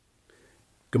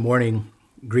Good morning.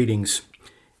 Greetings.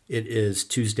 It is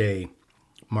Tuesday,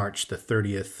 March the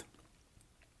 30th,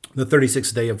 the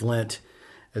 36th day of Lent,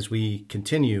 as we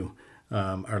continue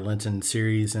our Lenten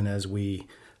series and as we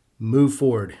move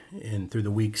forward and through the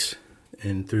weeks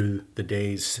and through the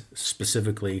days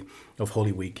specifically of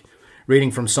Holy Week.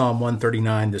 Reading from Psalm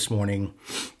 139 this morning.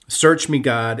 Search me,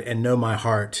 God, and know my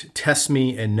heart. Test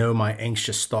me and know my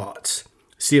anxious thoughts.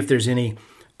 See if there's any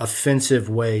offensive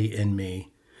way in me,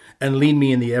 and lead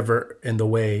me in the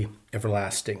way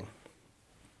everlasting.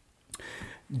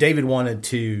 David wanted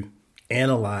to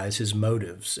analyze his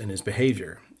motives and his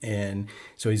behavior. And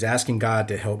so he's asking God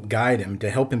to help guide him,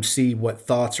 to help him see what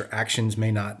thoughts or actions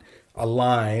may not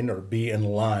align or be in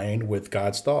line with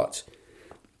God's thoughts.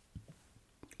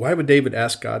 Why would David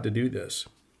ask God to do this?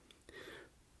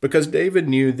 Because David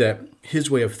knew that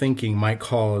his way of thinking might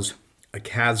cause a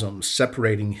chasm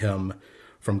separating him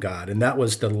from God. And that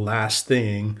was the last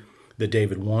thing that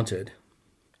David wanted.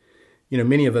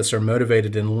 Many of us are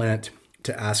motivated in Lent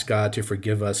to ask God to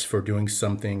forgive us for doing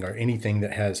something or anything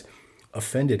that has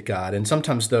offended God. And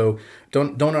sometimes, though,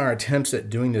 don't our attempts at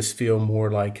doing this feel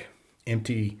more like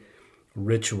empty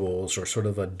rituals or sort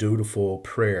of a dutiful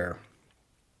prayer?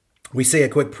 We say a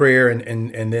quick prayer and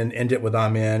then end it with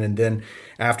amen. And then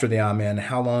after the amen,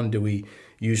 how long do we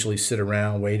usually sit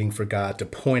around waiting for God to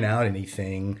point out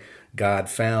anything God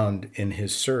found in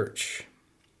his search?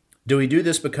 Do we do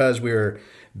this because we're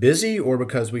busy or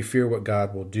because we fear what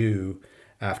God will do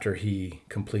after he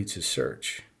completes his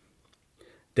search?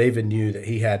 David knew that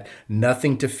he had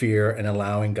nothing to fear in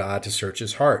allowing God to search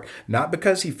his heart, not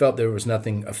because he felt there was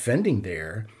nothing offending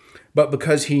there, but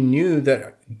because he knew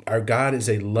that our God is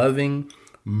a loving,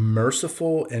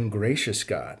 merciful, and gracious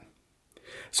God.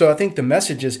 So I think the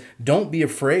message is, don't be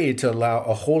afraid to allow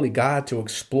a holy God to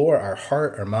explore our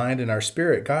heart, our mind, and our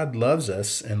spirit. God loves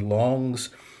us and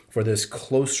longs for this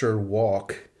closer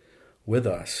walk with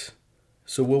us.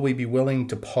 So will we be willing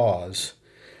to pause,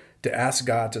 to ask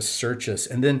God to search us,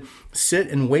 and then sit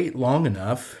and wait long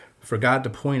enough for God to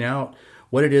point out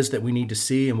what it is that we need to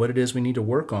see and what it is we need to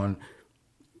work on?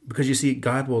 Because you see,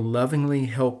 God will lovingly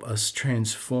help us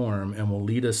transform and will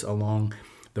lead us along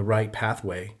the right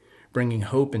pathway, bringing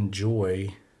hope and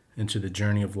joy into the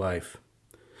journey of life.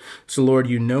 So Lord,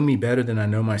 you know me better than I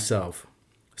know myself.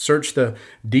 Search the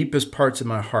deepest parts of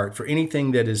my heart for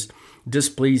anything that is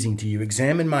displeasing to you.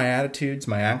 Examine my attitudes,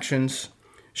 my actions.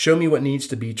 Show me what needs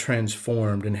to be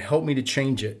transformed and help me to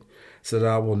change it so that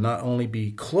I will not only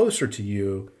be closer to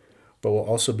you, but will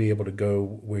also be able to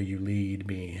go where you lead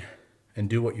me and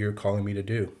do what you're calling me to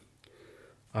do.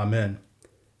 Amen,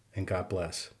 and God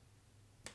bless.